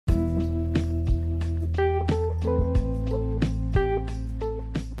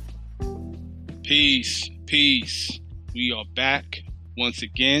Peace, peace. We are back once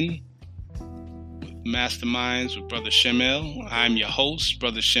again with Masterminds with Brother Shemel. I'm your host,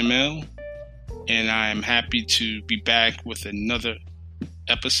 Brother Shemel, and I am happy to be back with another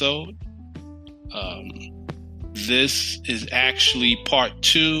episode. This is actually part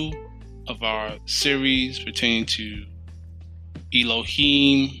 2 of our series pertaining to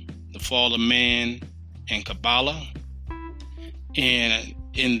Elohim, the fall of man, and Kabbalah. And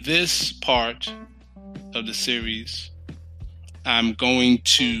in this part of the series, I'm going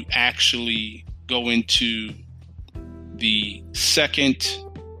to actually go into the second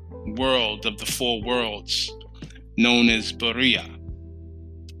world of the 4 worlds, known as Beria.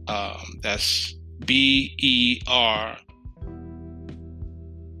 That's Beriah.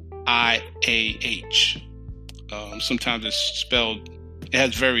 Sometimes it's spelled, it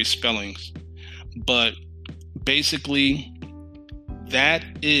has various spellings, but basically that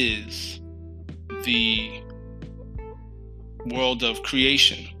is the world of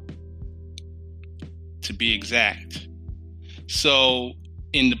creation, to be exact. So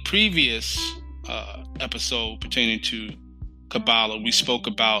in the previous episode pertaining to Kabbalah, we spoke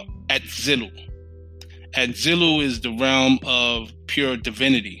about Atzilu. Atzilu is the realm of pure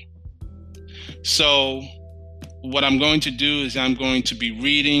divinity. So what I'm going to do is I'm going to be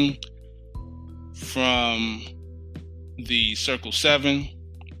reading from the Circle 7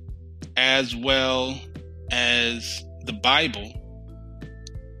 as well as the Bible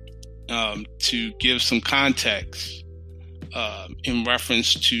to give some context in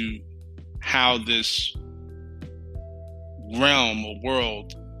reference to how this realm or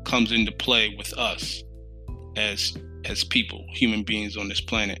world comes into play with us as people, human beings on this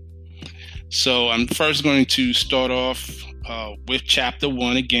planet. So I'm first going to start off with chapter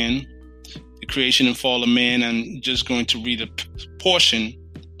 1 again, the creation and fall of man. I'm just going to read a portion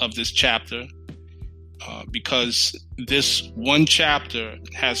of this chapter because this one chapter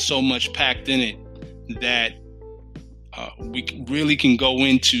has so much packed in it that we really can go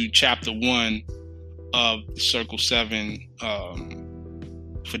into chapter 1 of the Circle 7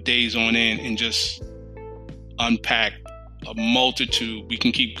 for days on end and just unpack a multitude. We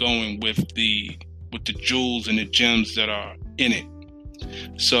can keep going with the jewels and the gems that are in it.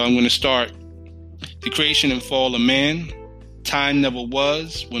 So I'm going to start. The creation and fall of man. Time never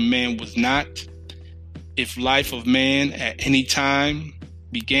was when man was not. If life of man at any time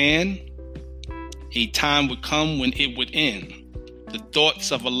began, a time would come when it would end. The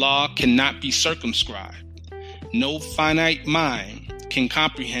thoughts of Allah cannot be circumscribed. No finite mind can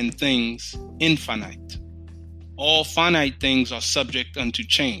comprehend things infinite. All finite things are subject unto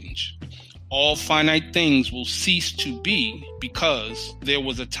change. All finite things will cease to be because there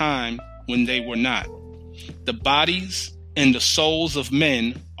was a time when they were not. The bodies and the souls of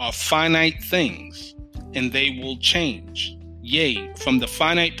men are finite things, and they will change. Yea, from the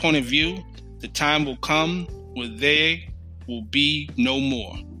finite point of view, the time will come when they will be no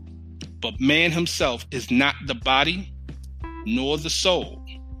more. But man himself is not the body, nor the soul.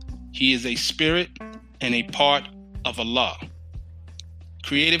 He is a spirit and a part of Allah.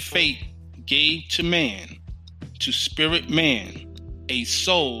 Creative fate gave to man, to spirit man, a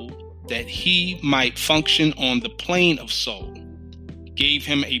soul that he might function on the plane of soul. Gave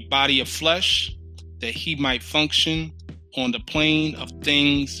him a body of flesh that he might function on the plane of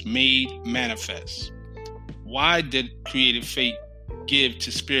things made manifest. Why did creative fate give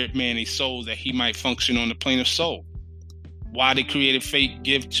to spirit man a soul that he might function on the plane of soul? Why did creative fate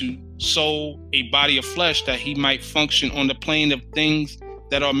give to soul a body of flesh that he might function on the plane of things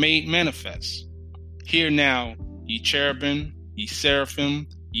that are made manifest? Hear now, ye cherubim, ye seraphim,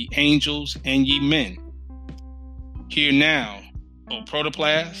 ye angels, and ye men. Hear now, O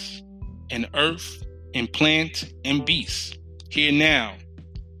protoplast, and earth, and plant, and beast. Hear now,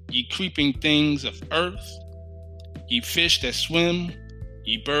 ye creeping things of earth, ye fish that swim,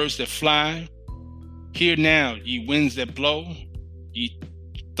 ye birds that fly. Hear now, ye winds that blow, ye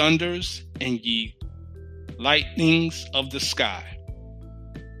thunders, and ye lightnings of the sky.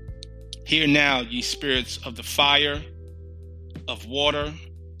 Hear now, ye spirits of the fire, of water,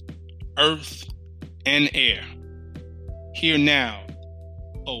 earth, and air. Hear now,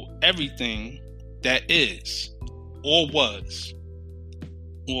 O everything that is, or was,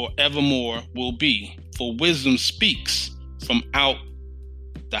 or evermore will be, for wisdom speaks from out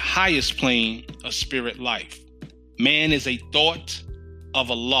the highest plane of spirit life. Man is a thought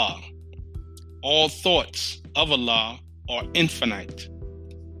of Allah. All thoughts of Allah are infinite.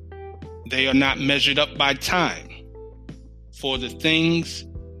 They are not measured up by time, for the things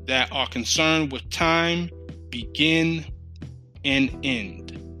that are concerned with time begin and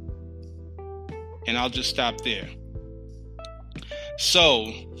end. and I'll just stop there.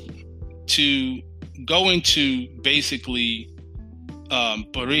 So to go into basically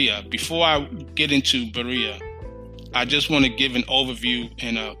Beriah, before I get into Beriah, I just want to give an overview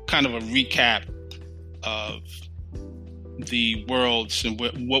and a kind of a recap of the worlds and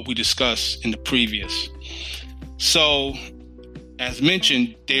what we discussed in the previous. So, as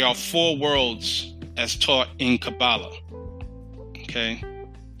mentioned, there are 4 worlds as taught in Kabbalah. Okay?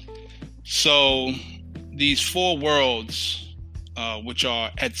 So, these 4 worlds, which are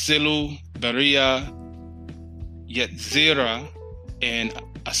Atzilu, Beriah, Yetzirah, and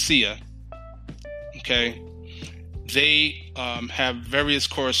Asiya, okay, they have various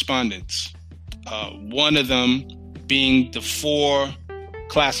correspondence. One of them being the 4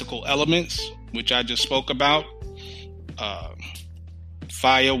 classical elements, which I just spoke about: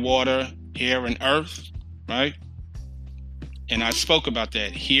 fire, water, air, and earth, right? And I spoke about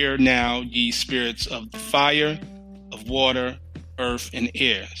that. Hear now, ye spirits of the fire, of water, earth, and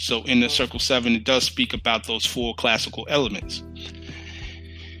air. So in the Circle 7, it does speak about those 4 classical elements.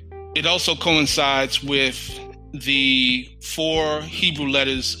 It also coincides with the 4 Hebrew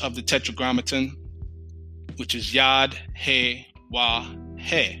letters of the Tetragrammaton, which is Yad, He, Wah,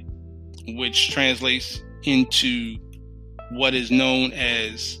 He, which translates into what is known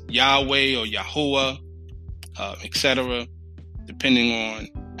as Yahweh or Yahuwah, etc., depending on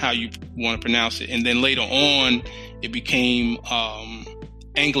how you want to pronounce it. And then later on, it became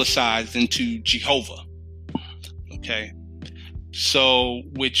anglicized into Jehovah. Okay, so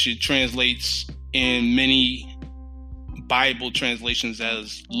which it translates in many Bible translations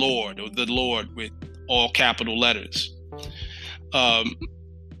as Lord, or the Lord with all capital letters.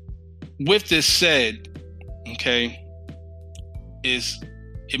 With this said, okay,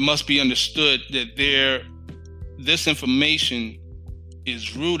 it must be understood that this information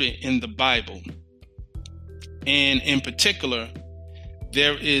is rooted in the Bible. And in particular,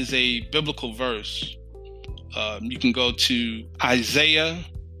 there is a biblical verse. You can go to Isaiah,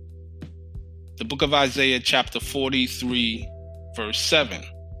 the book of Isaiah, chapter 43, verse 7.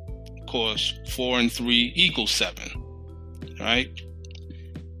 Of course, 4 and 3 equals 7, right?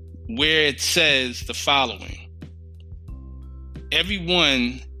 Where it says the following: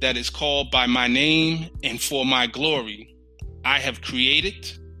 everyone that is called by my name and for my glory, I have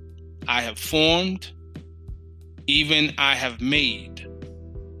created, I have formed, even I have made.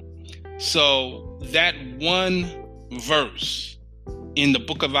 So that one verse in the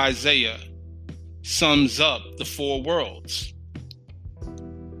book of Isaiah sums up the 4 worlds.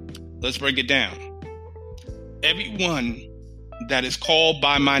 Let's break it down. Everyone that is called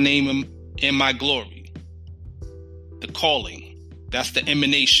by my name and my glory, the calling, that's the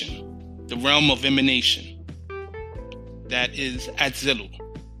emanation, the realm of emanation. That is Atzilu.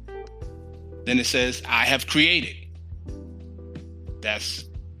 Then it says, I have created. That's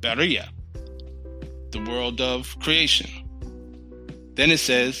Beriah, the world of creation. Then it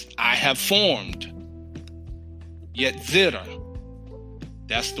says, I have formed. Yetzirah,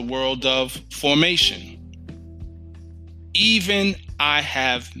 that's the world of formation. Even I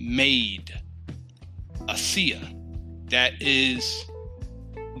have made. Asiya, that is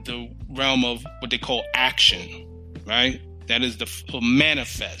the realm of what they call action, right? That is the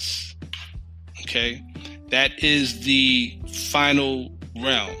manifest, okay? That is the final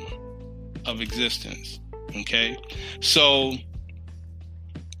realm of existence, okay? So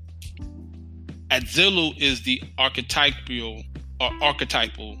Atzilu is the archetypal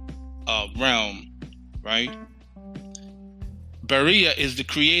realm, right? Beriah is the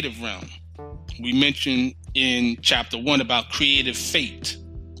creative realm. We mentioned in chapter 1 about creative fate.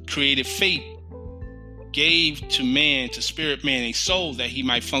 Creative fate gave to man, to spirit man, a soul that he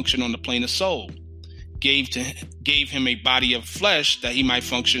might function on the plane of soul. Gave him a body of flesh that he might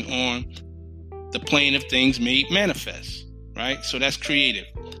function on the plane of things made manifest, right? So that's creative.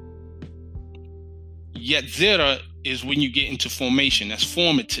 Yetzirah is when you get into formation. That's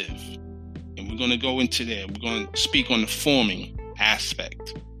formative. And we're going to go into there. We're going to speak on the forming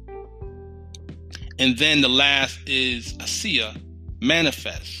aspect. And then the last is Asiya,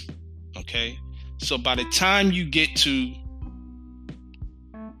 manifest. Okay? So by the time you get to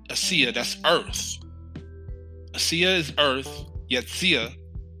Asiya, that's earth. Asiya is earth. Yetzirah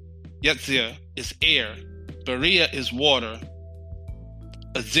is air. Beriah is water.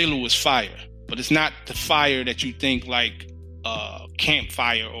 Atzilu is fire. But it's not the fire that you think like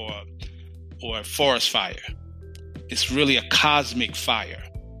campfire or forest fire. It's really a cosmic fire,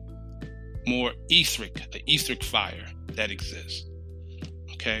 more etheric fire that exists.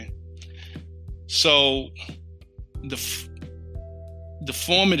 Okay, so the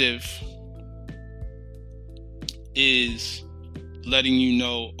formative is letting you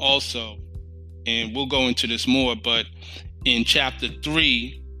know also, and we'll go into this more, but in chapter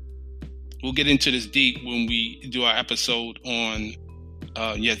 3, we'll get into this deep when we do our episode on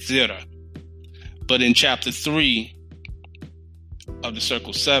Yetzirah. But in chapter 3 of the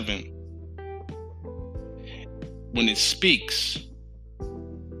Circle 7, when it speaks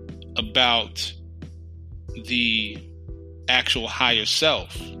about the actual higher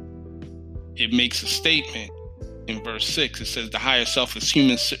self, it makes a statement in verse 6. It says, the higher self is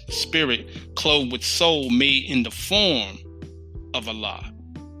human spirit clothed with soul, made in the form of Allah.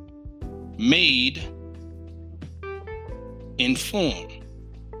 Made in form,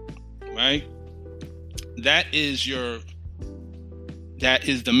 right? That is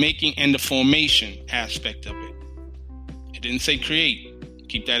the making and the formation aspect of it. It didn't say create.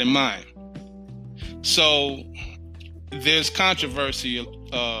 Keep that in mind. So there's controversy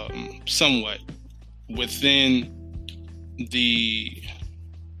somewhat within the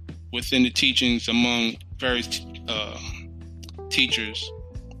teachings among various teachers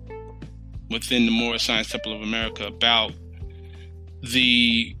within the Moorish Science Temple of America about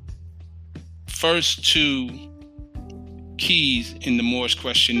the first 2 keys in the Moorish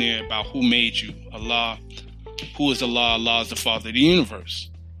questionnaire about who made you. Allah. Who is Allah? Allah is the Father of the universe.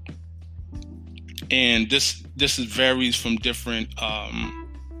 And this varies from different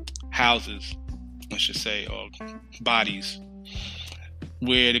houses, I should say, or bodies,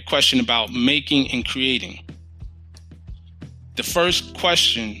 where the question about making and creating. The first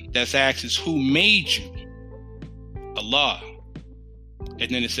question that's asked is, who made you? Allah. And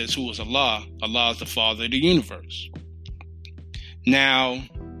then it says, who is Allah? Allah is the Father of the universe. Now,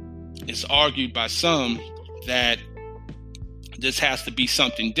 it's argued by some that this has to be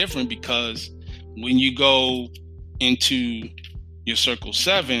something different, because when you go into your Circle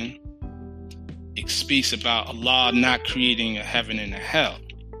 7, it speaks about Allah not creating a heaven and a hell.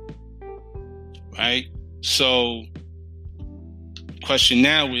 Right? So, question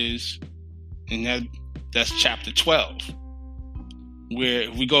now is, and that's chapter 12, where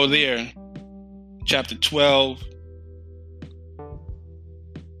if we go there, chapter 12,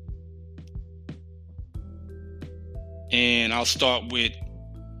 and I'll start with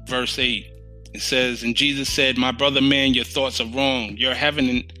verse 8. It says, and Jesus said, my brother man, your thoughts are wrong. Your heaven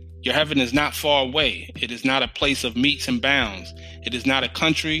is not far away. It is not a place of metes and bounds. It is not a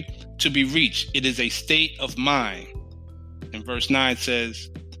country to be reached. It is a state of mind. And verse 9 says,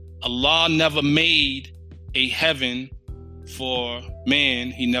 Allah never made a heaven for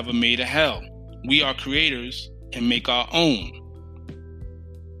man. He never made a hell. We are creators and make our own.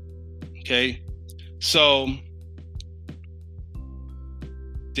 Okay? So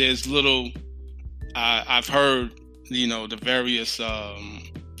there's I've heard, the various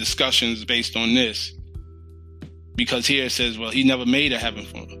discussions based on this, because here it says, well, he never made a heaven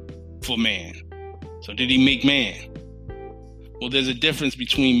for man. So did he make man? Well, there's a difference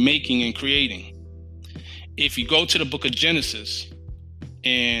between making and creating. If you go to the book of Genesis,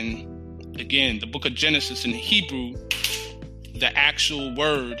 and again, the book of Genesis in Hebrew, the actual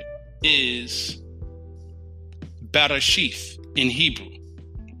word is Bereshith in Hebrew.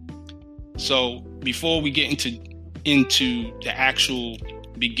 So before we get into the actual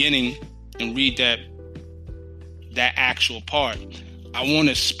beginning and read that actual part, I want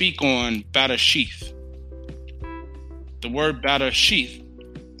to speak on Bereshith. The word Bereshith,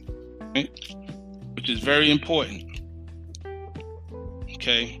 right, which is very important.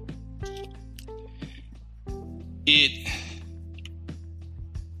 Okay, it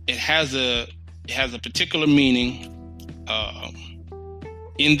has a particular meaning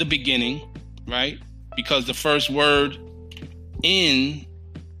in the beginning, right? Because the first word in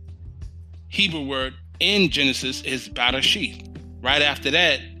Hebrew word in Genesis is Bereshith. Right after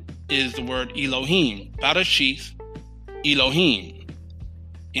that is the word Elohim. Bereshith, Elohim.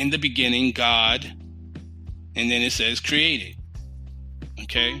 In the beginning, God, and then it says created.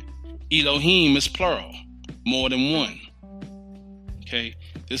 Okay? Elohim is plural, more than one. Okay?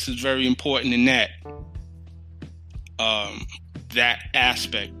 This is very important in that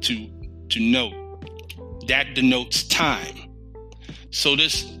aspect to note. That denotes time. So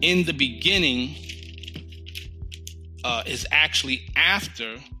this in the beginning is actually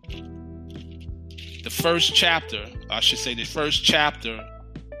after the first chapter, I should say the first chapter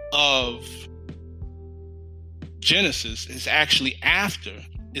of Genesis is actually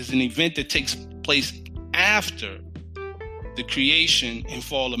is an event that takes place after the creation and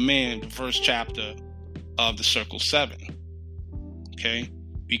fall of man, the first chapter of the Circle 7. Okay?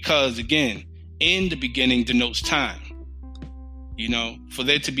 Because again, in the beginning denotes time. For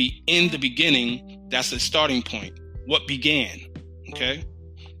there to be in the beginning, that's a starting point. what began. Okay.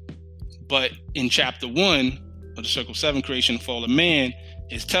 But in chapter 1 of the Circle 7, Creation and Fall of Man,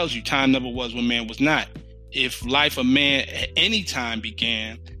 it tells you time never was when man was not. If life of man at any time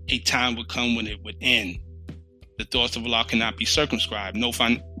began, a time would come when it would end. The thoughts of Allah cannot be circumscribed. No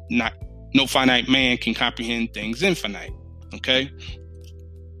finite man can comprehend things infinite. Okay?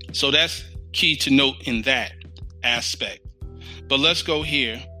 So that's key to note in that aspect. But let's go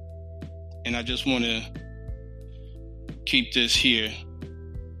here. And I just want to keep this here.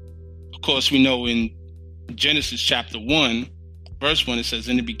 Of course, we know in Genesis chapter 1, verse 1, it says,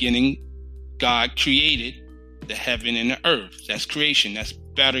 in the beginning, God created the heaven and the earth. That's creation. That's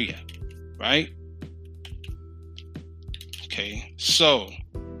Bariya, right? Okay, so,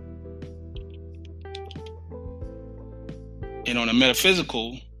 and on a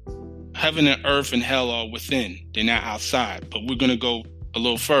metaphysical, heaven and earth and hell are within. They're not outside. But we're going to go a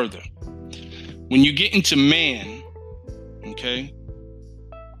little further. When you get into man, okay,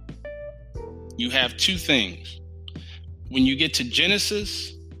 you have two things. When you get to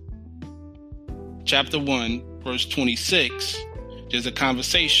Genesis chapter 1, verse 26, there's a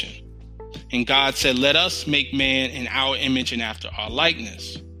conversation. And God said, let us make man in our image and after our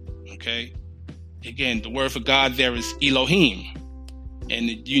likeness. Okay. Again, the word for God there is Elohim.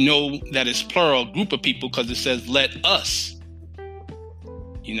 And you know that it's plural, group of people, because it says, let us.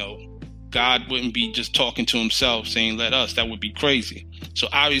 You know, God wouldn't be just talking to himself saying, let us. That would be crazy. So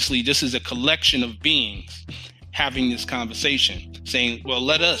obviously, this is a collection of beings having this conversation, saying, well,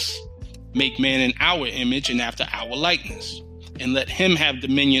 let us make man in our image and after our likeness, and let him have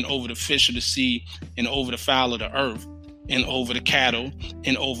dominion over the fish of the sea and over the fowl of the earth and over the cattle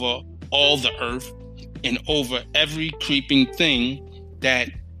and over all the earth and over every creeping thing that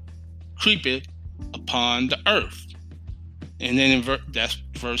creepeth upon the earth. And then that's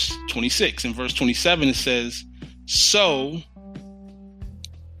verse 26. In verse 27, it says, so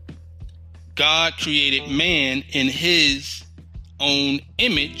God created man in his own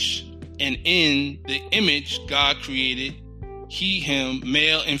image, and in the image God created he him,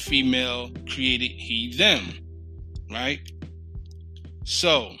 male and female created he them. Right?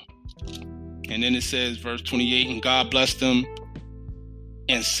 So, and then it says, verse 28, and God blessed them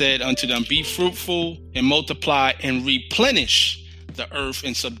and said unto them, be fruitful and multiply and replenish the earth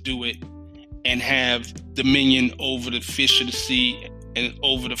and subdue it, and have dominion over the fish of the sea and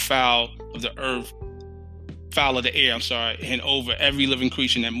over the fowl of the earth, fowl of the air, and over every living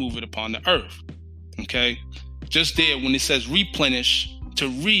creature that moveth upon the earth. Okay? Just there, when it says replenish, to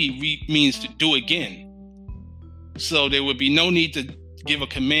re means to do again. So there would be no need to give a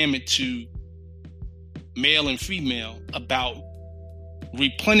commandment to male and female about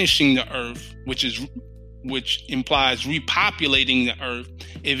replenishing the earth, which implies repopulating the earth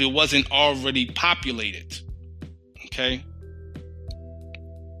if it wasn't already populated. Okay?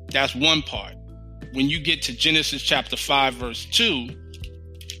 That's one part. When you get to Genesis chapter 5, verse 2,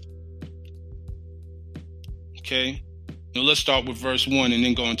 okay? Now let's start with verse 1 and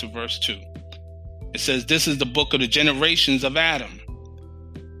then go into verse 2. It says, this is the book of the generations of Adam.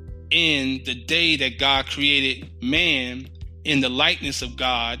 In the day that God created man, in the likeness of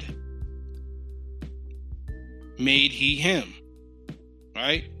God made he him.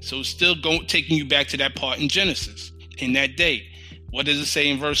 Right? So it's still taking you back to that part in Genesis. In that day. What does it say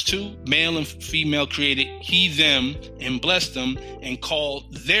in verse 2? Male and female created he them and blessed them and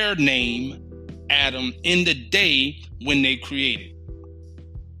called their name Adam in the day when they created.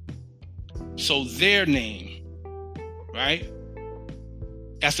 So their name, right?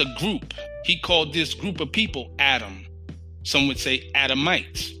 That's a group. He called this group of people Adam. Some would say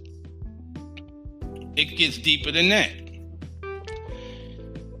Adamites. It gets deeper than that.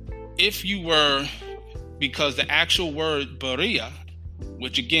 If you were, because the actual word Bariya,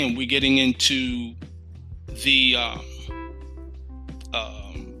 which again, we're getting into the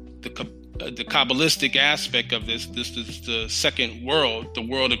Kabbalistic aspect of this. This is the second world, the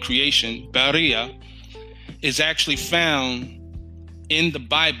world of creation. Bariya is actually found in the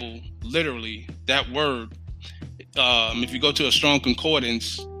Bible, literally, that word. If you go to a Strong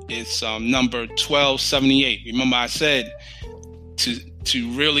Concordance, it's number 1278. Remember I said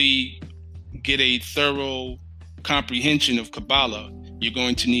to really get a thorough comprehension of Kabbalah, you're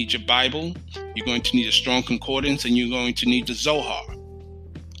going to need your Bible, you're going to need a Strong Concordance, and you're going to need the Zohar,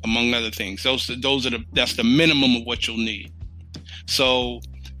 among other things. That's the minimum of what you'll need. So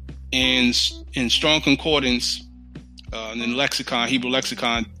in Strong Concordance, in lexicon, Hebrew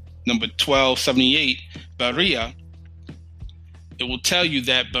lexicon, number 1278, Bariya, it will tell you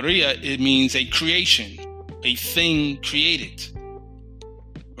that Bariya, it means a creation, a thing created,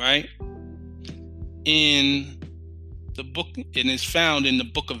 right? In the book, and is found in the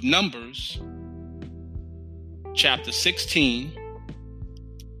book of Numbers, chapter 16,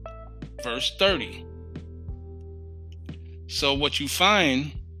 verse 30. So what you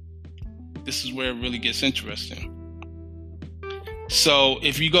find, this is where it really gets interesting. So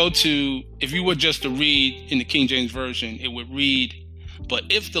if you were just to read in the King James Version, it would read,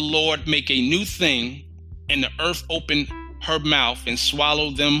 "But if the Lord make a new thing, and the earth open her mouth and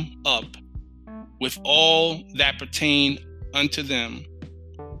swallow them up with all that pertain unto them,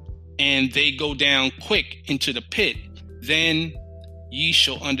 and they go down quick into the pit, then ye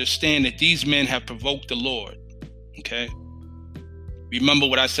shall understand that these men have provoked the Lord." Okay? Remember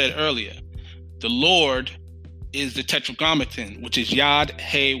what I said earlier. The Lord is the Tetragrammaton, which is Yad,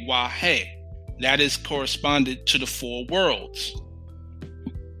 He, Wah, He. That is corresponded to the four worlds.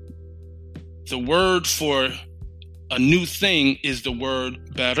 The word for a new thing is the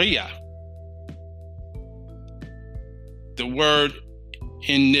word Bariah. The word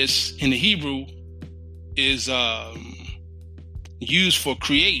in the Hebrew is used for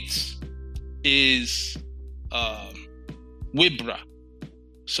creates is Wibra.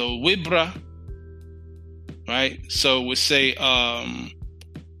 So Wibra, right? So we say Wa'im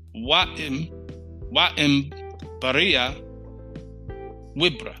Bariah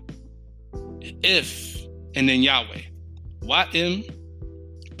Wibra. If, and then Yahweh. Wa'im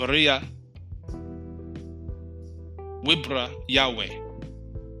Bariah Wibra Yahweh.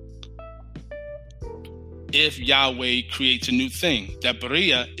 If Yahweh creates a new thing, that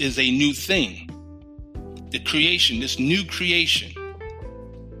Bariah is a new thing. The creation, this new creation,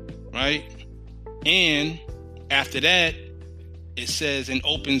 right? And after that, it says, and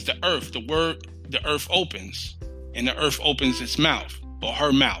opens the earth. The earth opens, and the earth opens its mouth, or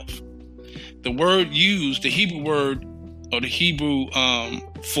her mouth. The word used, the Hebrew word, or the Hebrew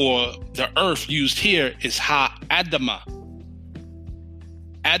for the earth used here is Ha-Adamah.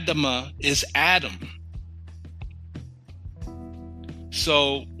 Adamah is Adam.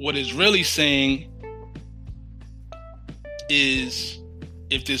 So what it's really saying is,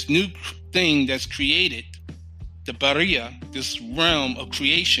 if this new thing that's created, the Bariah, this realm of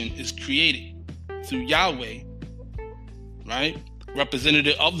creation, is created through Yahweh, right?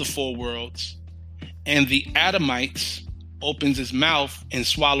 Representative of the four worlds, and the Adamites opens his mouth and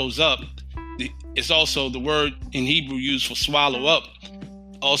swallows up. It's also the word in Hebrew used for swallow up,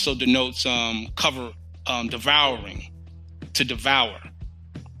 also denotes devouring, to devour,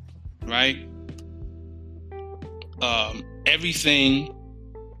 right? Everything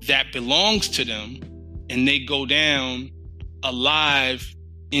that belongs to them, and they go down alive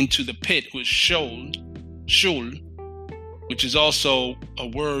into the pit, with Sheol, which is also a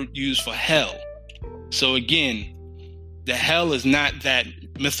word used for hell. So again, the hell is not that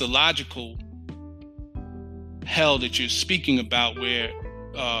mythological hell that you're speaking about, where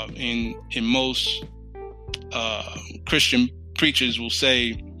in most Christian preachers will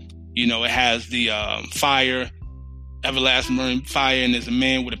say, it has the fire, everlasting burning fire, and there's a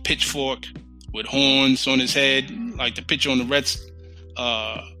man with a pitchfork with horns on his head, like the picture on the red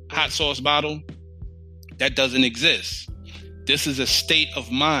hot sauce bottle. That doesn't exist. This is a state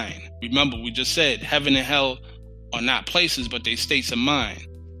of mind. Remember, we just said heaven and hell are not places, but they states of mind.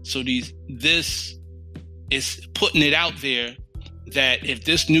 So this is putting it out there that if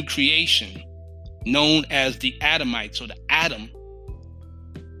this new creation, known as the Adamites, or the Adam,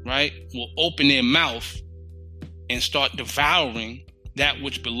 right, will open their mouth and start devouring that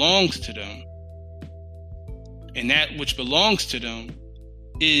which belongs to them, and that which belongs to them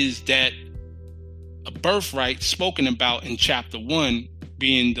is that a birthright spoken about in chapter 1,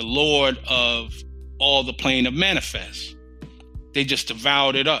 being the Lord of all the plane of manifest. They just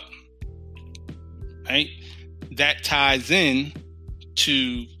devoured it up, right? That ties in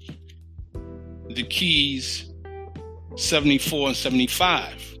to the keys 74 and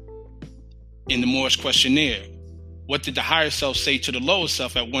 75 in the Moorish questionnaire. What did the higher self say to the lower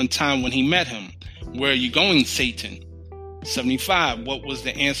self at one time when he met him? Where are you going, Satan? 75. What was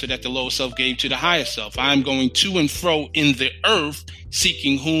the answer that the lower self gave to the higher self? I am going to and fro in the earth,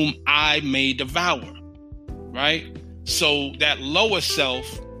 seeking whom I may devour. Right? So that lower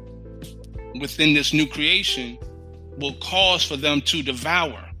self within this new creation will cause for them to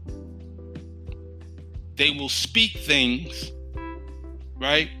devour. They will speak things,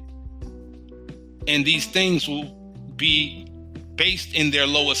 right? And these things will be based in their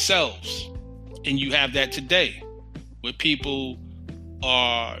lower selves. And you have that today, where people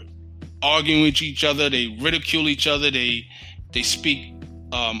are arguing with each other, they ridicule each other, they speak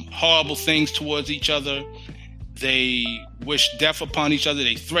horrible things towards each other, they wish death upon each other,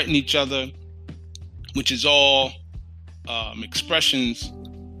 they threaten each other, which is all expressions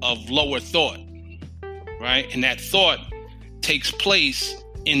of lower thought, right? And that thought takes place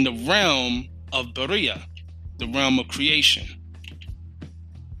in the realm of Bariya, the realm of creation.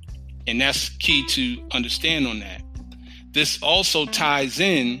 And that's key to understand on that. This also ties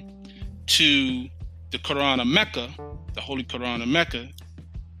in to the Quran of Mecca, the Holy Quran of Mecca,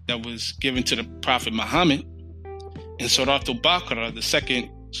 that was given to the Prophet Muhammad in Surah Al-Baqarah, the second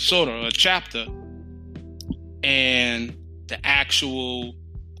surah, or chapter, and the actual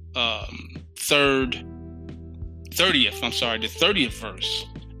 30th verse.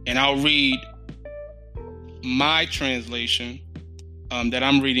 And I'll read my translation that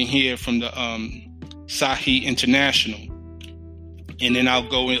I'm reading here from the Sahih International. And then I'll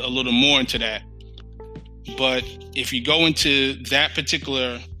go a little more into that. But if you go into that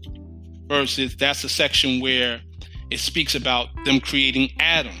particular verses, that's a section where it speaks about them creating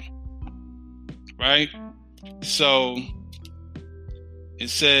Adam, right? So it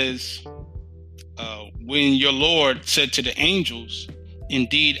says, when your Lord said to the angels,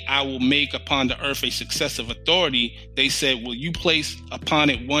 indeed, I will make upon the earth a successive authority, they said, will you place upon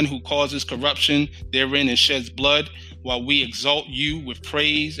it one who causes corruption therein and sheds blood, while we exalt you with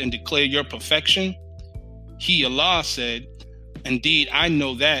praise and declare your perfection? He, Allah, said, indeed, I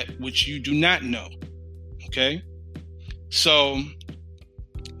know that which you do not know. Okay? So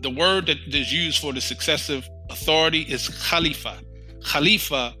the word that is used for the successive authority is Khalifa.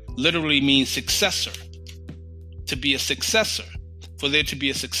 Khalifa literally means successor. To be a successor. For there to be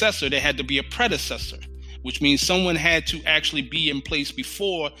a successor, there had to be a predecessor, which means someone had to actually be in place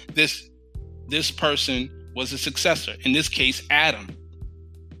before this person was a successor. In this case, Adam.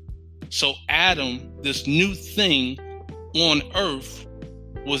 So Adam, this new thing on earth,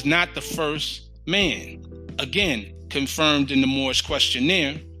 was not the first man. Again, confirmed in the Moorish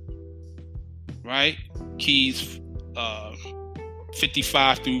questionnaire, right? Keys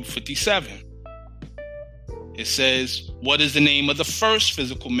 55 through 57. It says, what is the name of the first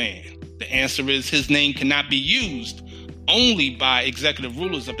physical man? The answer is his name cannot be used only by executive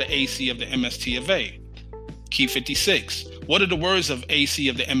rulers of the AC of the MST of A. Key 56. What are the words of AC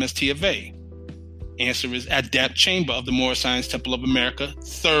of the MST of A? Answer is Adept Chamber of the Moorish Science Temple of America,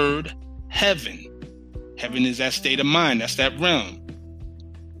 third heaven. Heaven is that state of mind. That's that realm.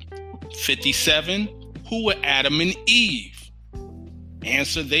 57. Who were Adam and Eve?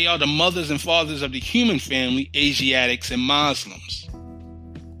 Answer, they are the mothers and fathers of the human family, Asiatics and Muslims.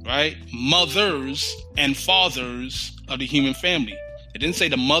 Right? Mothers and fathers of the human family. It didn't say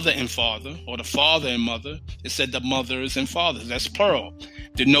the mother and father or the father and mother. It said the mothers and fathers. That's plural,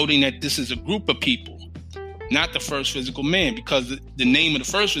 denoting that this is a group of people, not the first physical man, because the name of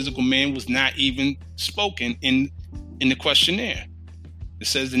the first physical man was not even spoken in the questionnaire. It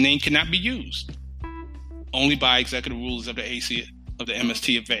says the name cannot be used only by executive rulers of the AC of the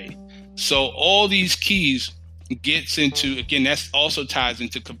MST of A. So all these keys gets into, again, that also ties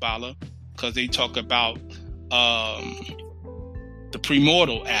into Kabbalah, because they talk about the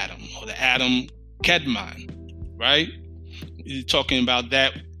premortal Adam, or the Adam Kedman, right? You're talking about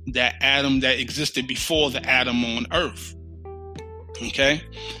that Adam that existed before the Adam on earth. Okay?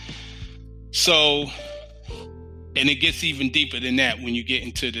 So, and it gets even deeper than that when you get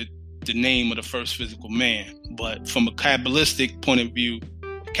into the name of the first physical man. But from a Kabbalistic point of view,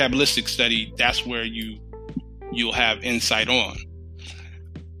 Kabbalistic study, that's where you'll have insight on.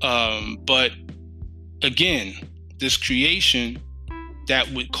 But again, this creation that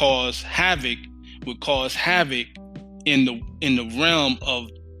would cause havoc in the realm of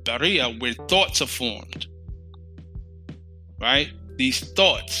Bariya, where thoughts are formed. Right? These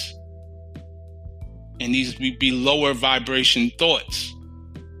thoughts. And these would be lower vibration thoughts.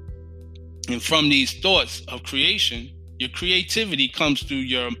 And from these thoughts of creation, your creativity comes through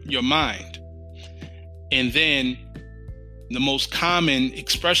your mind. And then the most common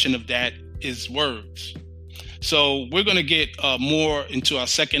expression of that is words. So we're going to get more into our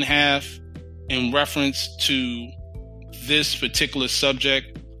second half in reference to this particular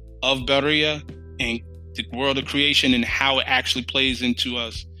subject of Bariya and the world of creation and how it actually plays into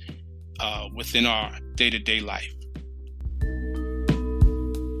us within our day-to-day life.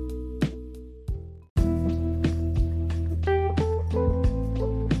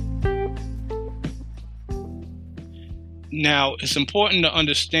 Now, it's important to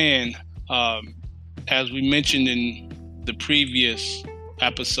understand, as we mentioned in the previous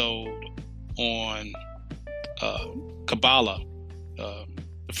episode on Kabbalah,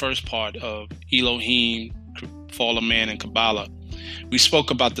 the first part of Elohim, Fall of Man, and Kabbalah, we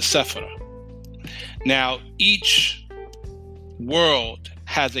spoke about the Sephirah. Now, each world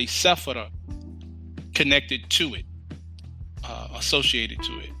has a Sephirah connected to it. associated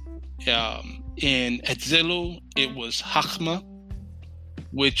to it. In Etzilu, it was Chachma,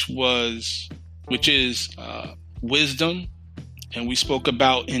 which is wisdom, and we spoke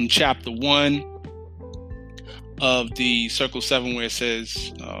about in chapter 1 of the Circle 7, where it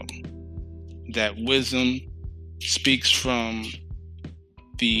says that wisdom speaks from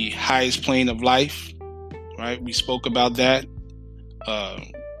the highest plane of life, right? We spoke about that,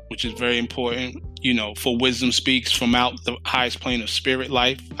 which is very important. For wisdom speaks from out the highest plane of spirit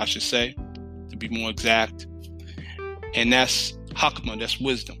life, I should say, to be more exact. And that's Hakma, that's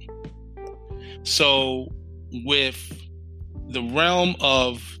wisdom. So with the realm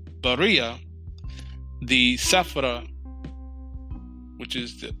of Bariya, the Sephira, which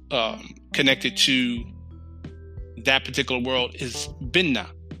is connected to that particular world, is Binna.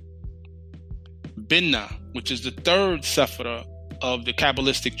 Binna, which is the third Sephira of the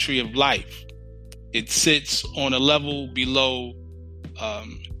Kabbalistic tree of life. It sits on a level below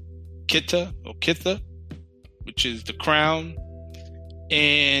Kitta or Kitha, which is the crown,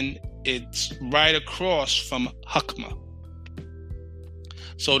 and it's right across from Hakma.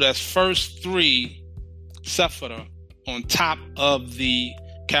 So that's first 3 Sephira on top of the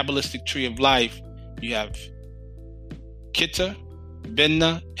Kabbalistic tree of life. You have Kitta,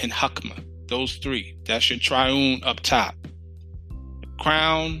 Binna, and Hakma. Those 3. That's your triune up top.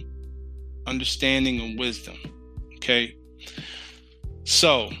 Crown, understanding, and wisdom. Okay?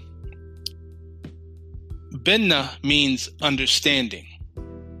 So, Binna means understanding.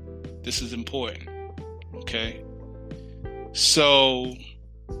 This is important. Okay? So,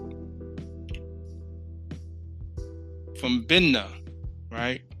 from Binna,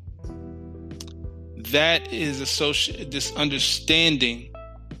 right? That is associated, this understanding,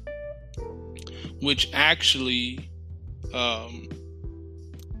 which actually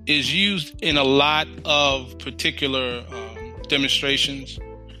is used in a lot of particular demonstrations.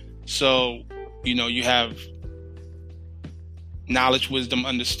 So, you have knowledge, wisdom,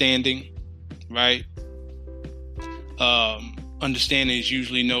 understanding, right? Understanding is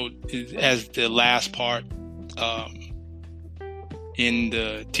usually noted as the last part in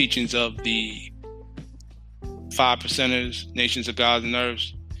the teachings of the 5 percenters, Nations of Gods and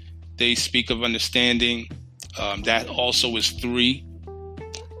Earths. They speak of understanding. That also is 3.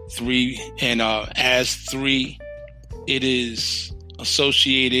 3, and as 3, it is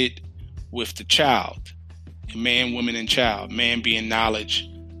associated with the child. Man, woman, and child. Man being knowledge,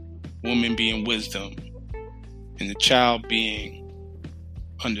 woman being wisdom, and the child being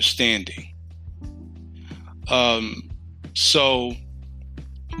understanding.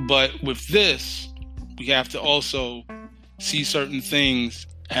 But with this, we have to also see certain things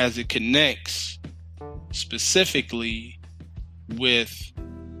as it connects specifically with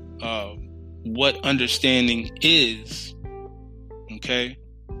what understanding is, okay,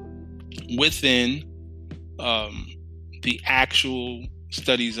 within the actual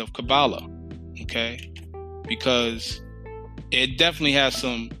studies of Kabbalah, okay, because it definitely has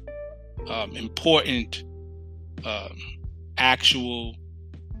some important actual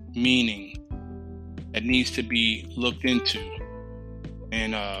meaning that needs to be looked into.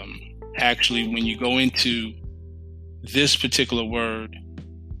 And actually, when you go into this particular word,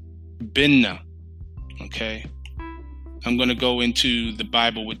 Binna, okay, I'm going to go into the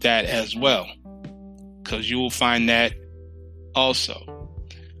Bible with that as well, because you will find that also.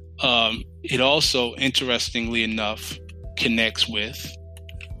 It also, interestingly enough, connects with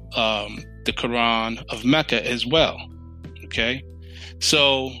the Quran of Mecca as well. Okay,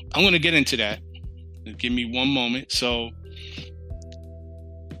 so I'm going to get into that. Give me one moment. So,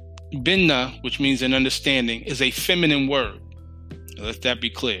 Binna, which means an understanding, is a feminine word. Let that be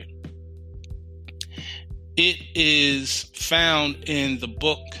clear. It is found in the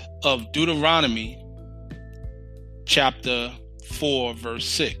book of Deuteronomy, chapter 4, verse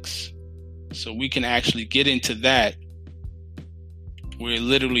 6. So we can actually get into that, where it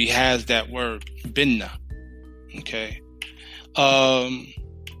literally has that word, Binna. Okay. And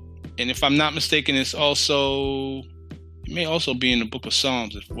if I'm not mistaken, it may also be in the book of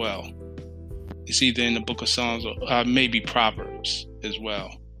Psalms as well. It's either in the book of Psalms or maybe Proverbs as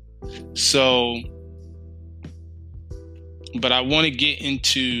well. So, but I want to get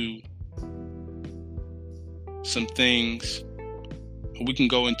into some things. We can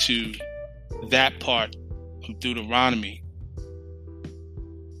go into that part of Deuteronomy,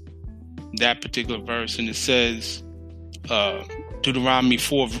 that particular verse, and it says, Deuteronomy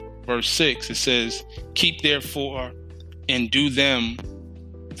 4, verse 6, it says, "Keep therefore and do them,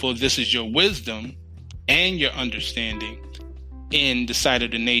 for this is your wisdom and your understanding in the sight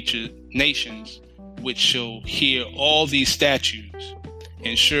of the nations, which shall hear all these statutes,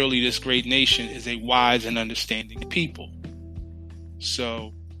 and surely this great nation is a wise and understanding people.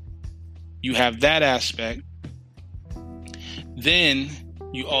 So you have that aspect. Then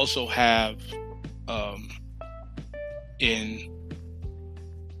you also have in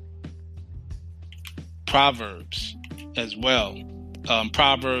Proverbs as well.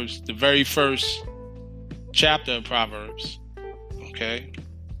 Proverbs, the very first chapter of Proverbs, okay?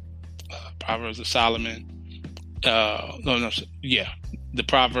 Proverbs of Solomon. The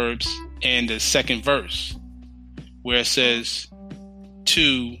Proverbs and the second verse, where it says,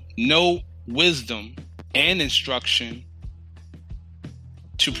 to know wisdom and instruction,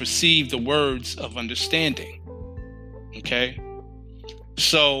 to perceive the words of understanding. Okay?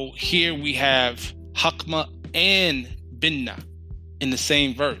 So here we have Hakma and Binna in the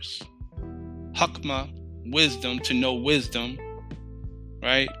same verse. Hakma, wisdom, to know wisdom,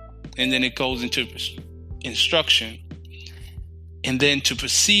 right? And then it goes into instruction. And then to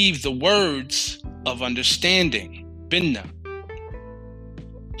perceive the words of understanding, Binna.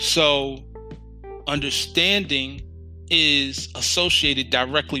 So understanding is associated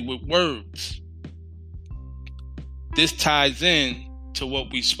directly with words. This ties in to what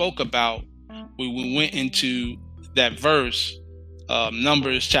we spoke about when we went into that verse,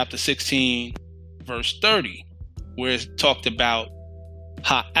 Numbers chapter 16, verse 30, where it talked about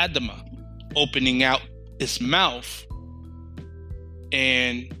Ha-Adamah opening out its mouth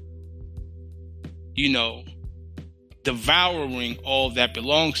and, devouring all that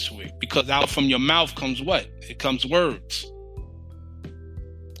belongs to it. Because out from your mouth comes what? It comes words.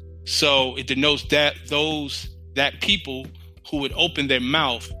 So it denotes that people who would open their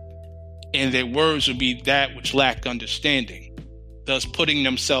mouth and their words would be that which lack understanding, thus putting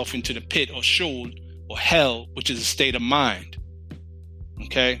themselves into the pit or sheol or hell, which is a state of mind.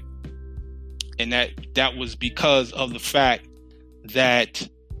 Okay? And that was because of the fact that,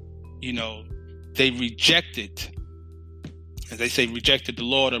 they rejected, as they say, rejected the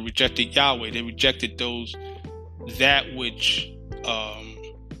Lord or rejected Yahweh. They rejected that which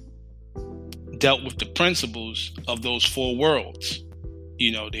dealt with the principles of those four worlds.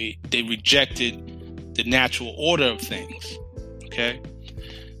 They rejected the natural order of things. Okay?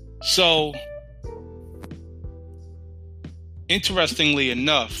 So, interestingly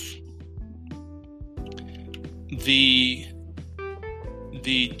enough,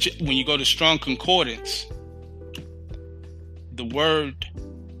 when you go to Strong Concordance, the word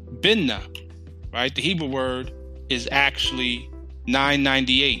binna, right, the Hebrew word, is actually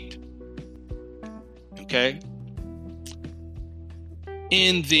 998. Okay?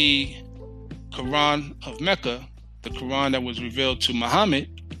 In the Quran of Mecca, the Quran that was revealed to Muhammad,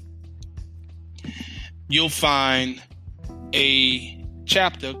 you'll find a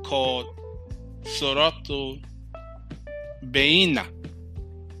chapter called Suratul Bayina,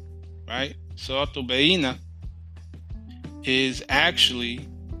 right? Suratul Bayina is actually,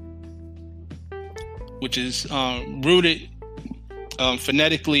 which is rooted,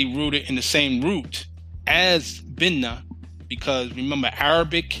 phonetically rooted in the same root as Binna, because remember,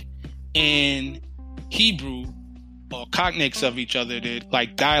 Arabic and Hebrew are cognates of each other. They're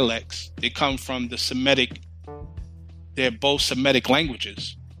like dialects. They come from the Semitic. They're both Semitic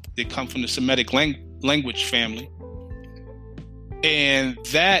languages. They come from the Semitic language family. And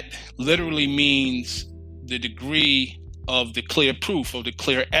that literally means the degree of the clear proof, of the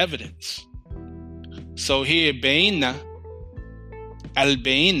clear evidence. So here, Bayina,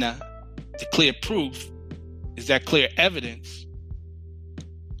 al-Bayina, the clear proof, is that clear evidence,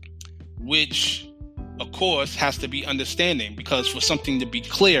 which, of course, has to be understanding, because for something to be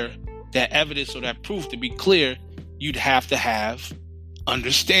clear, that evidence or that proof to be clear, you'd have to have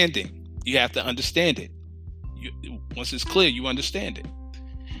understanding. You have to understand it. Once it's clear, you understand it.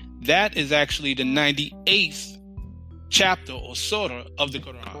 That is actually the 98th chapter or surah of the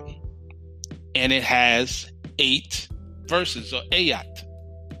Quran. And it has 8 verses, or ayat.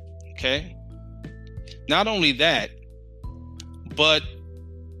 Okay? Not only that, but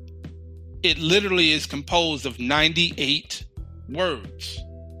it literally is composed of 98 words.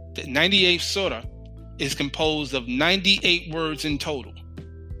 The 98th surah is composed of 98 words in total,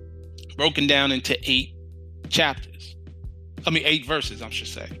 broken down into 8 verses, I should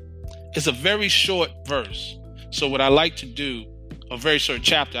say. It's a very short verse. So what I like to do, a very short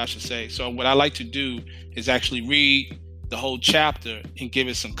chapter, I should say. So what I like to do is actually read the whole chapter and give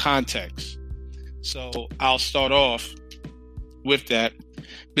it some context. So I'll start off with that.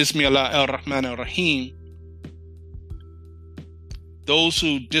 Bismillah ar-Rahman ar-Rahim. Those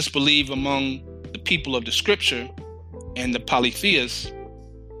who disbelieve among the people of the scripture and the polytheists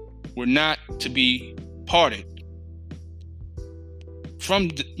were not to be parted from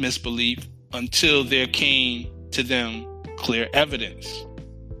misbelief until there came to them clear evidence.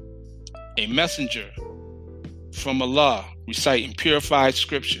 A messenger from Allah reciting purified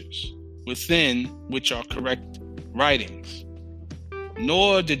scriptures, within which are correct writings.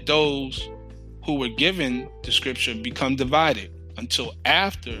 Nor did those who were given the scripture become divided until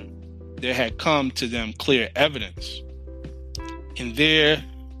after there had come to them clear evidence. And there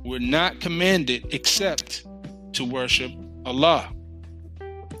were not commanded except to worship Allah,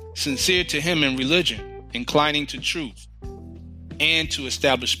 sincere to Him in religion, inclining to truth, and to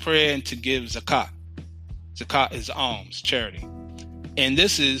establish prayer and to give zakat. Zakat is alms, charity. And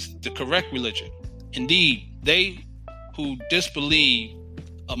this is the correct religion. Indeed, they who disbelieve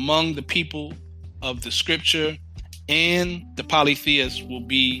among the people of the scripture and the polytheists will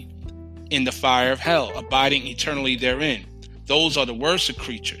be in the fire of hell, abiding eternally therein. Those are the worst of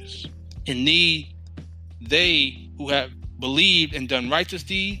creatures. Indeed, they who have believed and done righteous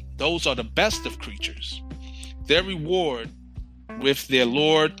deeds, those are the best of creatures. Their reward with their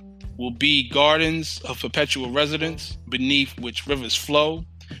Lord will be gardens of perpetual residence, beneath which rivers flow,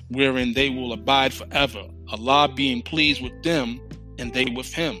 wherein they will abide forever, Allah being pleased with them and they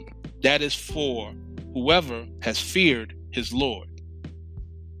with Him. That is for whoever has feared his Lord.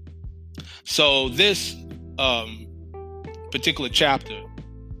 So this particular chapter,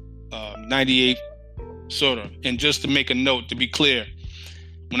 98 surah, and just to make a note, to be clear,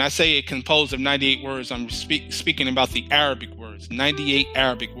 when I say it composed of 98 words, I'm speaking about the Arabic words, 98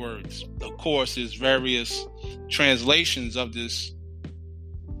 Arabic words. Of course, there's various translations of this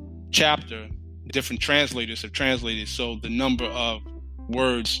chapter. Different translators have translated, so the number of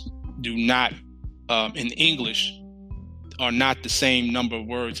words do not, in English, are not the same number of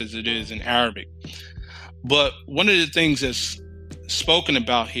words as it is in Arabic. But one of the things that's spoken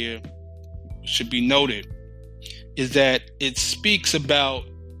about here should be noted is that it speaks about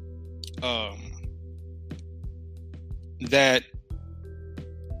that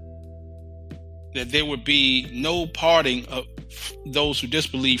there would be no parting of those who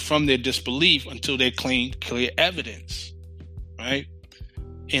disbelieve from their disbelief until they claim clear evidence, right?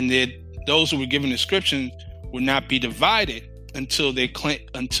 And that those who were given inscriptions would not be divided until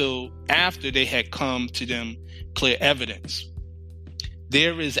after they had come to them clear evidence.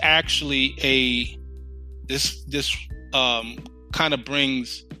 There is actually this kind of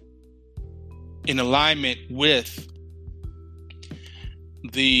brings in alignment with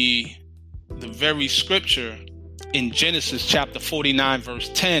the very scripture in Genesis chapter 49 verse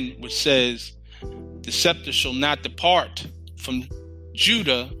 10, which says, "The scepter shall not depart from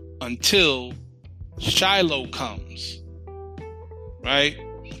Judah until Shiloh comes," right?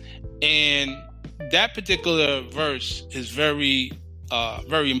 And that particular verse is very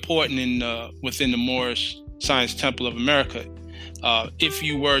important within the Moorish Science Temple of America. If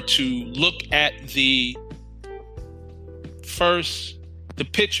you were to look at the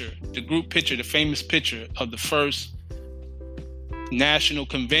group picture, the famous picture of the first national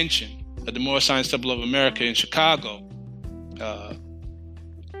convention of the Moorish Science Temple of America in Chicago,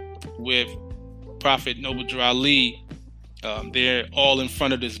 with Prophet Noble Drew Ali, they're all in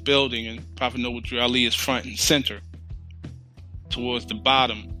front of this building, and Prophet Noble Drew Ali is front and center towards the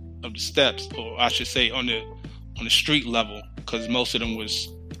bottom of the steps, or I should say on the street level, because most of them was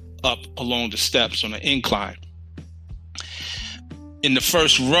up along the steps on an incline. In the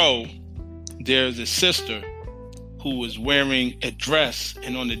first row, there's a sister who was wearing a dress,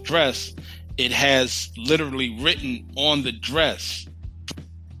 and on the dress, it has literally written on the dress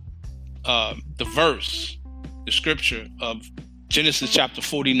the verse, the scripture of Genesis chapter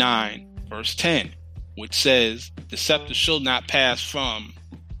 49, verse 10, which says, "The scepter shall not pass from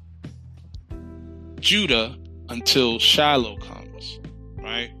Judah until Shiloh comes,"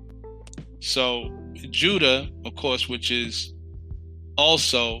 right? So Judah, of course, which is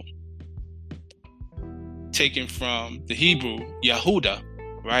also taken from the Hebrew Yehuda,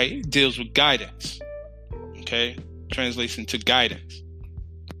 right, deals with guidance. Okay, translates into guidance.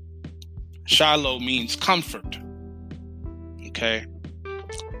 Shiloh means comfort. Okay,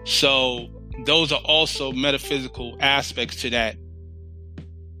 so those are also metaphysical aspects to that.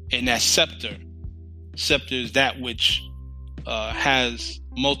 And that scepter is that which has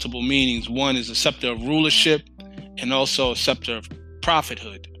multiple meanings. One is a scepter of rulership, and also a scepter of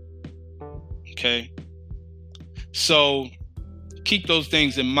prophethood. Okay, so keep those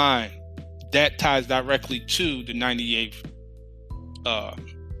things in mind. That ties directly to the 98th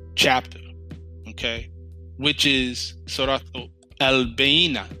chapter, okay, which is Surah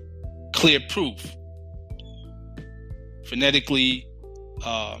Al-Bayina, clear proof. Phonetically,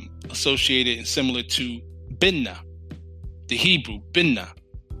 associated and similar to binna, the Hebrew binna,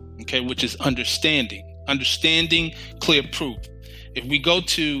 okay, which is understanding, clear proof. If we go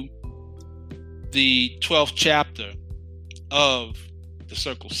to the 12th chapter of the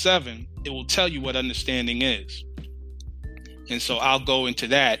Circle 7, it will tell you what understanding is. And so I'll go into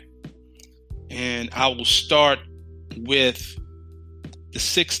that, and I will start with the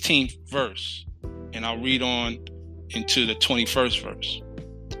 16th verse, and I'll read on into the 21st verse.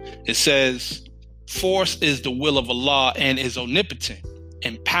 It says, "Force is the will of Allah and is omnipotent,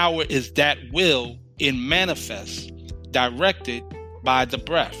 and power is that will in manifest, directed by the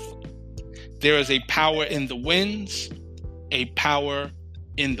breath. There is a power in the winds, a power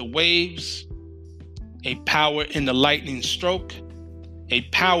in the waves, a power in the lightning stroke, a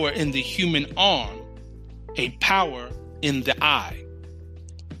power in the human arm, a power in the eye.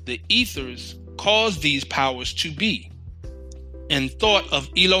 The ethers cause these powers to be, and thought of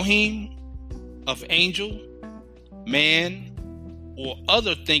Elohim, of angel, man, or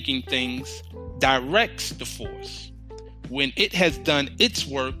other thinking things directs the force. When it has done its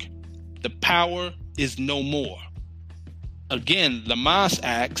work, the power is no more." Again, Lamas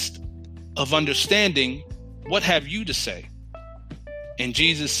asked, "Of understanding, what have you to say?" And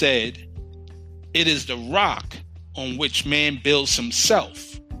Jesus said, "It is the rock on which man builds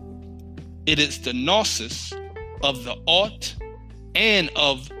himself. It is the gnosis of the ought and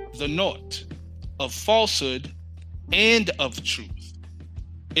of the naught, of falsehood and of truth.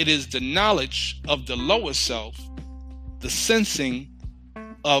 It is the knowledge of the lower self, the sensing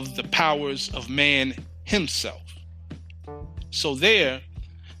of the powers of man himself." So there,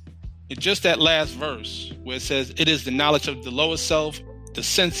 in just that last verse where it says, "It is the knowledge of the lower self, the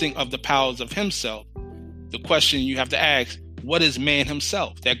sensing of the powers of himself," the question you have to ask, what is man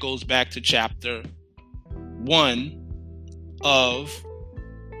himself? That goes back to chapter 1 of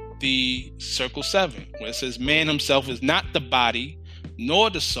the Circle 7, where it says man himself is not the body nor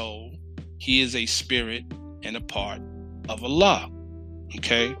the soul. He is a spirit and a part of Allah.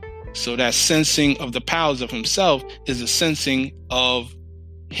 Okay? So that sensing of the powers of himself is a sensing of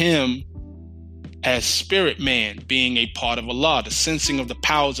him as spirit man being a part of Allah, the sensing of the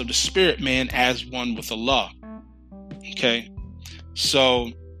powers of the spirit man as one with Allah. Okay?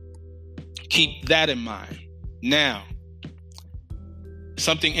 So keep that in mind. Now,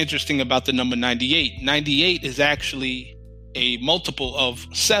 something interesting about the number 98. 98 is actually a multiple of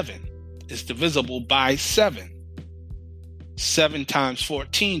 7. It's divisible by 7. 7 times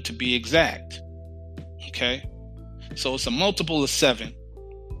 14 to be exact. Okay? So it's a multiple of 7.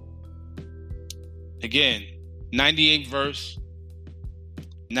 Again, 98 verse,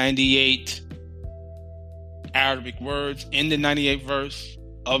 98 Arabic words in the 98th verse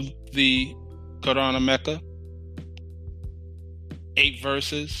of the Quran of Mecca. 8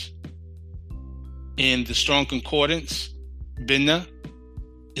 verses in the Strong Concordance. Binna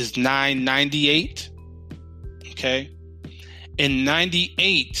is 998. Okay? And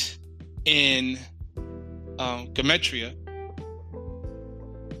 98 in Gematria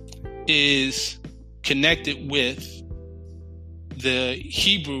is connected with the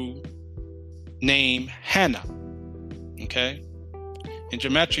Hebrew name Hannah. Okay? In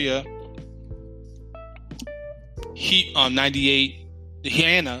Gematria, 98, the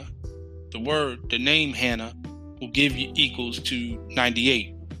Hannah, the name Hannah will give you equals to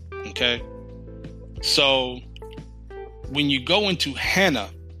 98. Okay? So when you go into Hannah,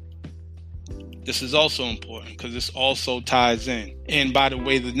 this is also important because this also ties in. And by the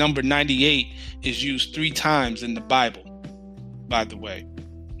way, the number 98 is used 3 times in the Bible, by the way.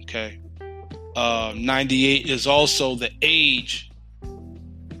 Okay. 98 is also the age.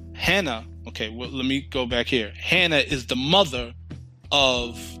 Hannah, okay, well, let me go back here. Hannah is the mother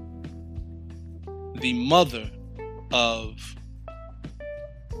of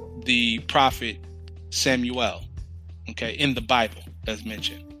the prophet Samuel. Okay, in the Bible, as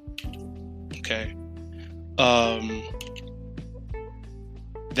mentioned. Okay.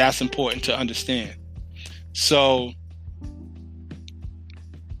 That's important to understand. So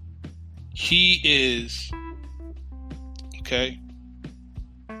he is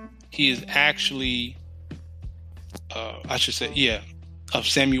actually of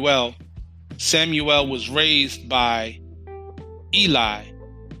Samuel. Samuel was raised by Eli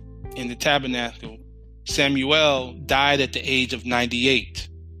in the tabernacle. Samuel died at the age of 98.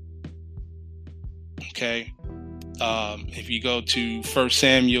 Okay. If you go to 1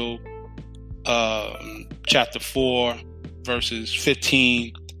 Samuel chapter 4, verses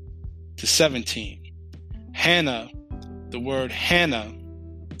 15 to 17. Hannah, the word Hannah,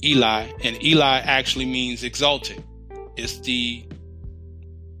 Eli, and Eli actually means exalted. It's the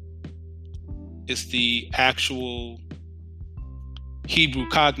It's the actual Hebrew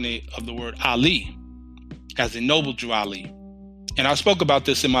cognate of the word Ali, as in noble Drew Ali. And I spoke about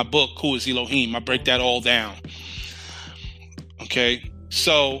this in my book, Who is Elohim? I break that all down. Okay,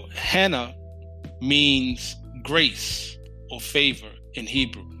 so Hannah means grace or favor in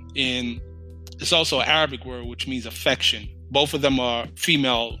Hebrew. It's also an Arabic word which means affection. Both of them are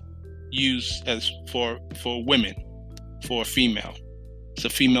female used as for women, for a female. It's a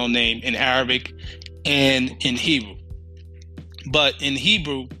female name in Arabic and in Hebrew. But in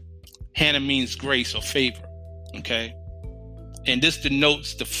Hebrew, Hannah means grace or favor. Okay, and this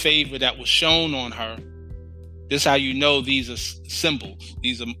denotes the favor that was shown on her. This is how you know these are symbols.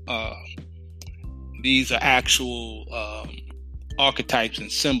 These are actual archetypes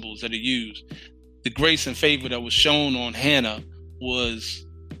and symbols that are used. The grace and favor that was shown on Hannah was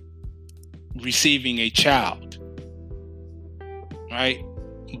receiving a child, right?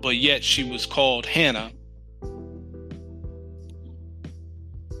 But yet she was called Hannah,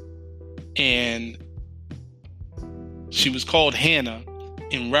 and she was called Hannah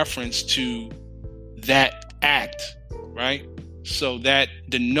in reference to that act, right? So that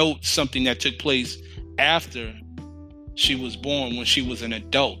denotes something that took place after she was born, when she was an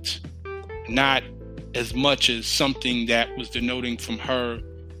adult, not as much as something that was denoting from her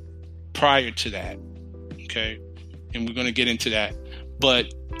prior to that. Okay, and we're going to get into that.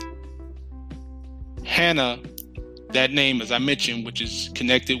 But Hannah, that name, as I mentioned, which is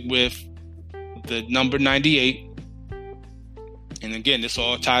connected with the number 98, and again, this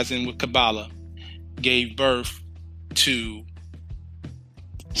all ties in with Kabbalah, gave birth to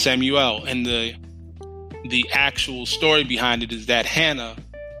Samuel. And the actual story behind it is that Hannah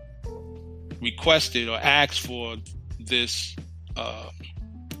requested or asked for this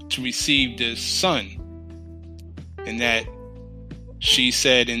to receive this son, and that she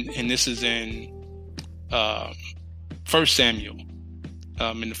said, and this is in 1 Samuel,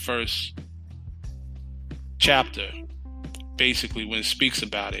 in the first chapter, basically, when it speaks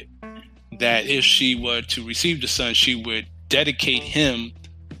about it, that if she were to receive the son, she would dedicate him,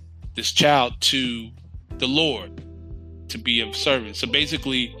 this child, to the Lord, to be of service. So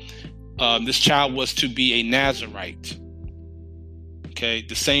basically, this child was to be a Nazarite. Okay,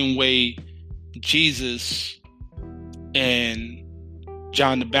 the same way Jesus and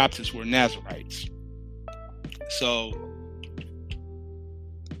John the Baptist were Nazarites. So,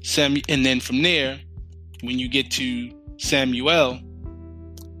 and then from there, when you get to Samuel,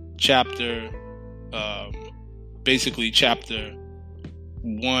 chapter 1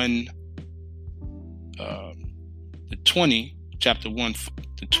 to 20, chapter 1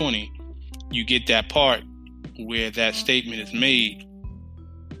 to 20, you get that part where that statement is made.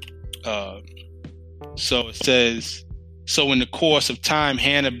 So it says, so in the course of time,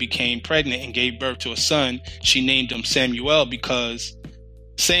 Hannah became pregnant and gave birth to a son. She named him Samuel because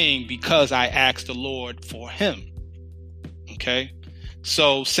I asked the Lord for him. Okay,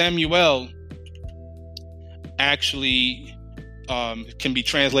 so Samuel actually can be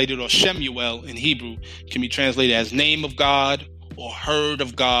translated, or Shemuel in Hebrew can be translated as name of God, or heard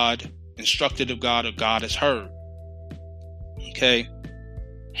of God, instructed of God, or God has heard. Okay,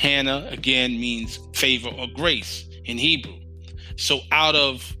 Hannah again means favor or grace in Hebrew. So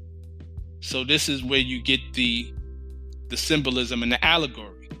this is where you get the symbolism and the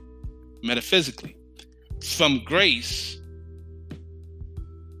allegory metaphysically. From grace,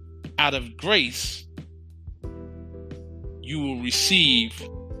 out of grace, you will receive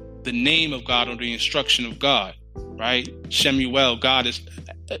the name of God or the instruction of God, right? Shemuel, God is,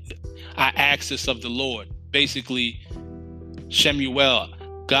 I ask this of the Lord. Basically, Shemuel,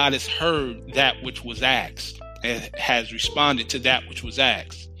 God has heard that which was asked and has responded to that which was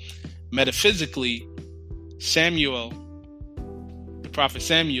asked. Metaphysically, Samuel, the prophet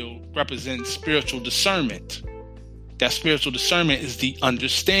Samuel, represents spiritual discernment. That spiritual discernment is the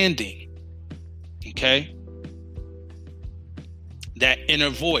understanding. Okay? That inner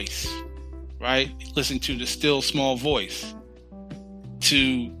voice, right? Listen to the still small voice.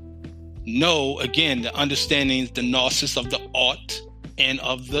 To know, again, the understanding, the gnosis of the ought and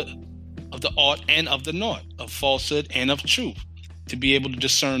of the ought and of the naught, of falsehood and of truth, to be able to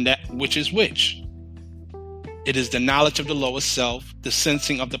discern that which is which. It is the knowledge of the lower self, the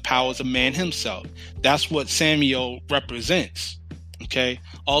sensing of the powers of man himself. That's what Samuel represents. Okay?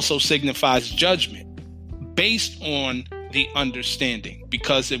 Also signifies judgment based on the understanding.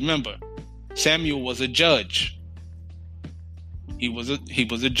 Because remember, Samuel was a judge. He was a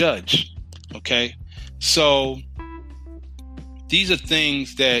judge. Okay? So these are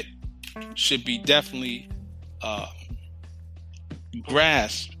things that should be definitely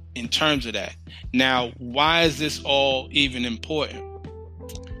grasped in terms of that. Now, why is this all even important?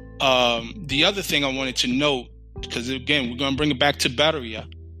 The other thing I wanted to note, because again, we're going to bring it back to Bariya.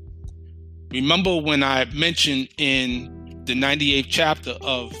 Remember when I mentioned in the 98th chapter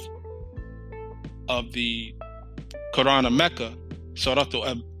of the Quran of Mecca, Surat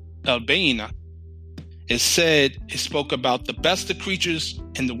al-Bayina, it spoke about the best of creatures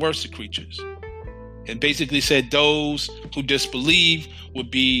and the worst of creatures. It basically said those who disbelieve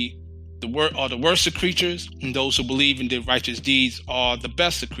would be the worst of creatures, and those who believe and did righteous deeds are the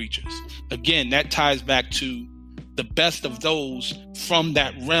best of creatures. Again, that ties back to the best of those from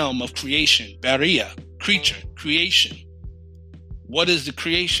that realm of creation, Bariya, creature, creation. What is the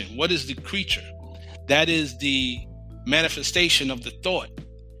creation? What is the creature? That is the manifestation of the thought,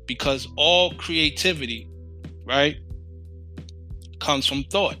 because all creativity, right, comes from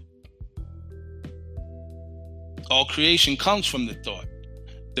thought. All creation comes from the thought.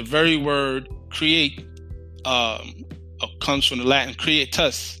 The very word create comes from the Latin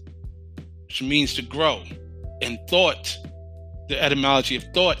creatus, which means to grow. And thought, the etymology of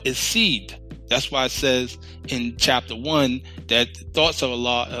thought is seed. That's why it says in chapter 1 that the thoughts of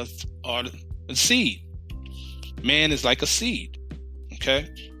Allah are a seed. Man is like a seed. Okay?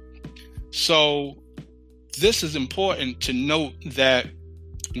 So this is important to note, that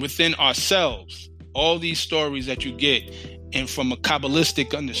within ourselves, all these stories that you get, and from a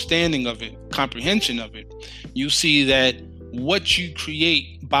Kabbalistic understanding of it, comprehension of it, you see that what you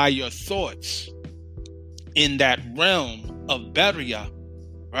create by your thoughts in that realm of Bariya,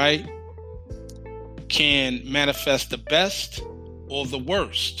 right, can manifest the best or the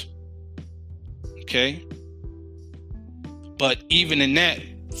worst. Okay? But even in that,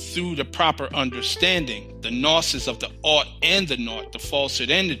 through the proper understanding, the gnosis of the ought and the naught, the falsehood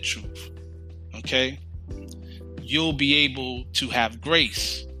and the truth, okay, you'll be able to have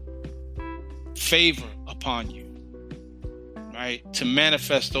grace, favor upon you, right, to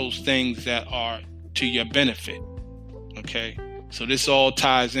manifest those things that are to your benefit. Okay, so this all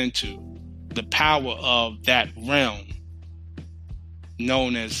ties into the power of that realm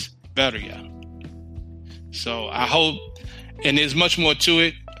known as Bariya. So I hope, and there's much more to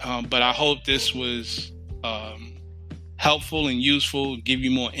it, but I hope this was helpful and useful, give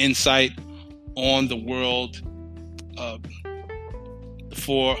you more insight on the world, one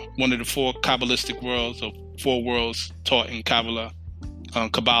of the four Kabbalistic worlds, or four worlds taught in Kabbalah,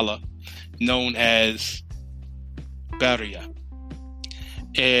 known as Bariya.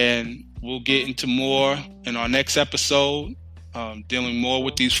 And we'll get into more in our next episode, dealing more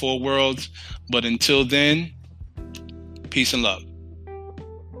with these four worlds. But until then, peace and love.